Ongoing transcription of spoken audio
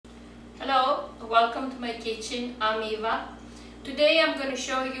welcome to my kitchen. I'm Eva. Today I'm going to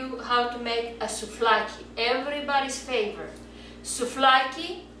show you how to make a souvlaki, everybody's favorite.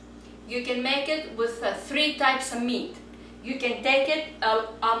 Souvlaki, you can make it with 3 types of meat. You can take it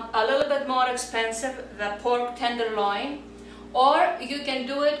a little bit more expensive, the pork tenderloin, or you can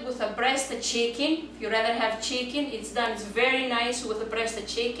do it with a breast of chicken. If you rather have chicken, it's very nice with a breast of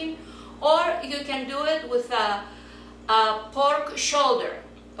chicken, or you can do it with a pork shoulder,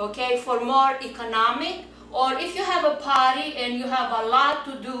 okay, for more economic. Or if you have a party and you have a lot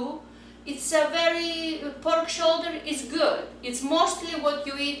to do, pork shoulder is good. It's mostly what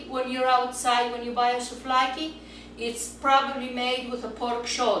you eat when you're outside. When you buy a souvlaki, it's probably made with a pork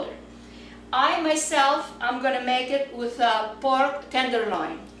shoulder. I'm going to make it with a pork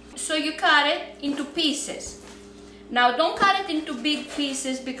tenderloin. So you cut it into pieces. Now don't cut it into big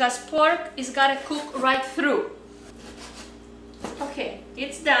pieces because pork is got to cook right through. Okay,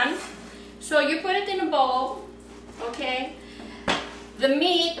 it's done. So you put it in a bowl, okay? The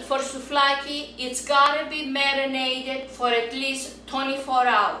meat for souvlaki, it's got to be marinated for at least 24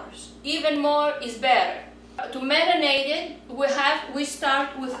 hours. Even more is better. To marinate it, we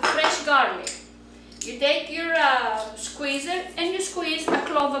start with fresh garlic. You take your squeezer and you squeeze a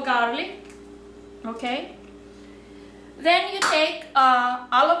clove of garlic, okay? Then you take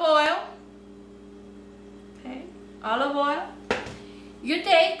olive oil, okay? Olive oil. You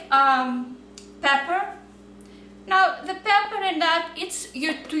take pepper. Now the pepper and that, it's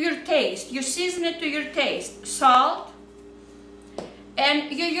to your taste. You season it to your taste. Salt.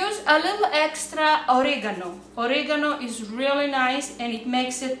 And you use a little extra oregano. Oregano is really nice and it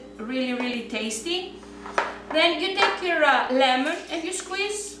makes it really, really tasty. Then you take your lemon and you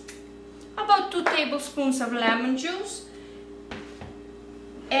squeeze about 2 tablespoons of lemon juice.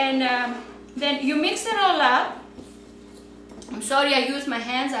 And then you mix it all up. I'm sorry I used my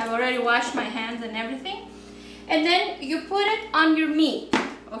hands. I've already washed my hands and everything. And then you put it on your meat,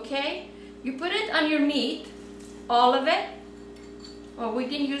 okay? You put it on your meat, all of it. Well, we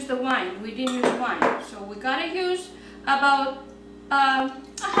didn't use the wine. We didn't use wine. So we gotta use about a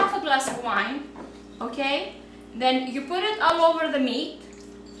half a glass of wine, okay? Then you put it all over the meat,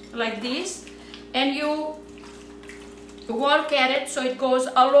 like this, and you work at it so it goes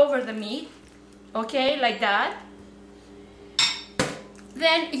all over the meat, okay, like that.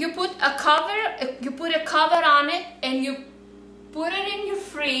 Then you put a cover on it and you put it in your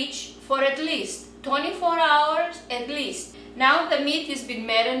fridge for at least 24 hours at least. Now the meat has been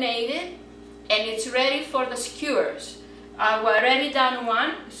marinated and it's ready for the skewers. We already done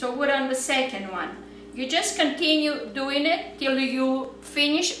one, so we're on the second one. You just continue doing it till you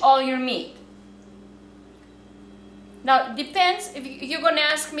finish all your meat. Now, depends, if you're going to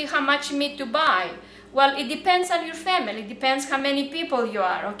ask me how much meat to buy. Well, it depends on your family. It depends how many people you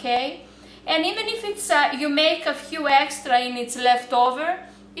are, okay? And even if it's you make a few extra and it's leftover,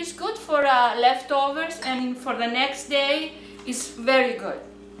 it's good for leftovers, and for the next day, it's very good.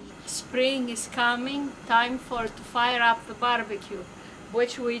 Spring is coming, time to fire up the barbecue,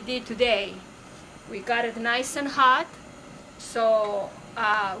 which we did today. We got it nice and hot, so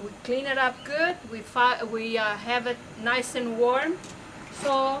we clean it up good. We have it nice and warm.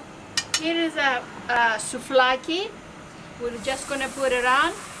 So here is a souvlaki. We're just gonna put it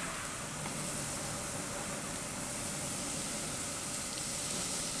on.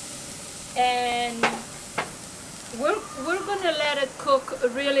 And we're gonna let it cook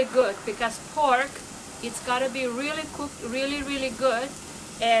really good because pork, it's gotta be really cooked really, really good.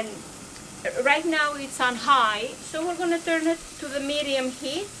 And right now it's on high, so we're gonna turn it to the medium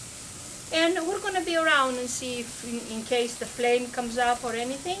heat. And we're gonna be around and see if in case the flame comes up or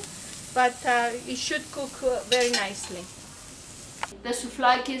anything. But it should cook very nicely. The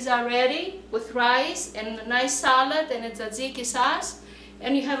souvlakis are ready with rice and a nice salad and a tzatziki sauce,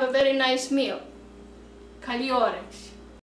 and you have a very nice meal. Καλή όρεξη.